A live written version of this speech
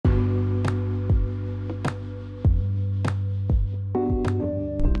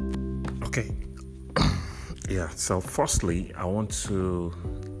Okay. Yeah. So, firstly, I want to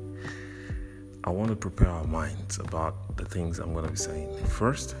prepare our minds about the things I'm going to be saying.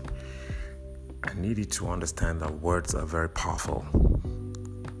 First, I need you to understand that words are very powerful,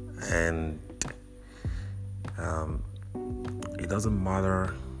 and it doesn't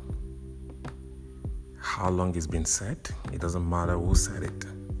matter how long it's been said. It doesn't matter who said it.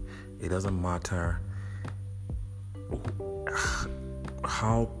 It doesn't matter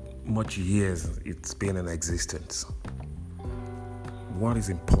how much years it's been in existence. What is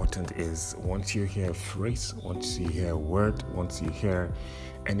important is once you hear a phrase, once you hear a word, once you hear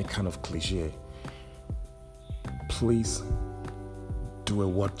any kind of cliche, please do a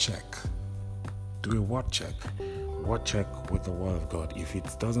word check. Do a word check. Word check with the Word of God. If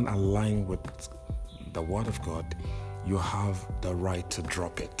it doesn't align with the Word of God, you have the right to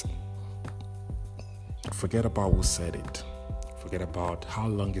drop it. Forget about who said it. Forget about how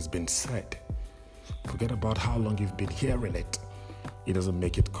long it's been said. Forget about how long you've been hearing it. It doesn't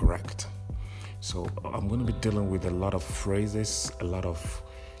make it correct. So I'm going to be dealing with a lot of phrases, a lot of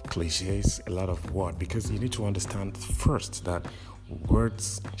cliches, a lot of words, because you need to understand first that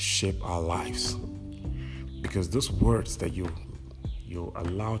words shape our lives. Because those words that you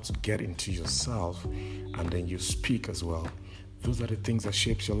allow to get into yourself and then you speak as well, those are the things that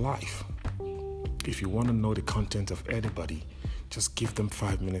shapes your life. If you want to know the content of anybody, just give them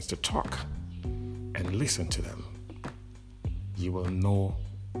 5 minutes to talk and listen to them. You will know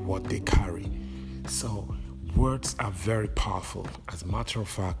what they carry. So words are very powerful. As a matter of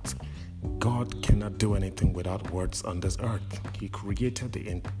fact, God cannot do anything without words on this earth. He created the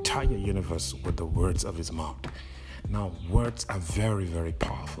entire universe with the words of his mouth. Now, words are very, very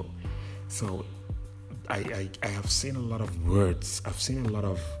powerful. So I have seen a lot of words. I've seen a lot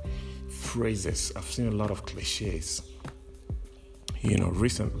of phrases. I've seen a lot of cliches.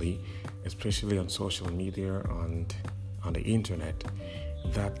 Recently, especially on social media and on the internet,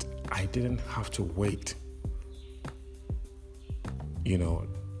 that I didn't have to wait.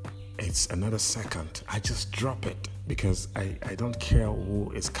 It's another second. I just drop it because I don't care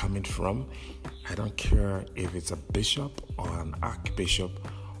who it's coming from. I don't care if it's a bishop or an archbishop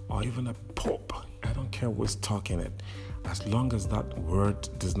or even a pope. I don't care who's talking it. As long as that word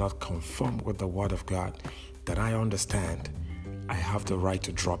does not conform with the Word of God that I understand, I have the right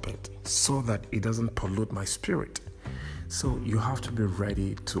to drop it so that it doesn't pollute my spirit. So you have to be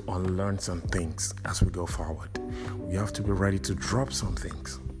ready to unlearn some things as we go forward. You have to be ready to drop some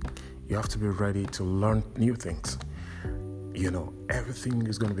things. You have to be ready to learn new things. Everything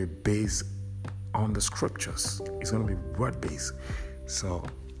is going to be based on the scriptures. It's going to be word-based. So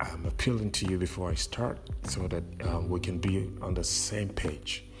I'm appealing to you before I start so that we can be on the same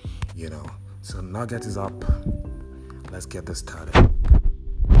page. So nugget is up. Let's get this started.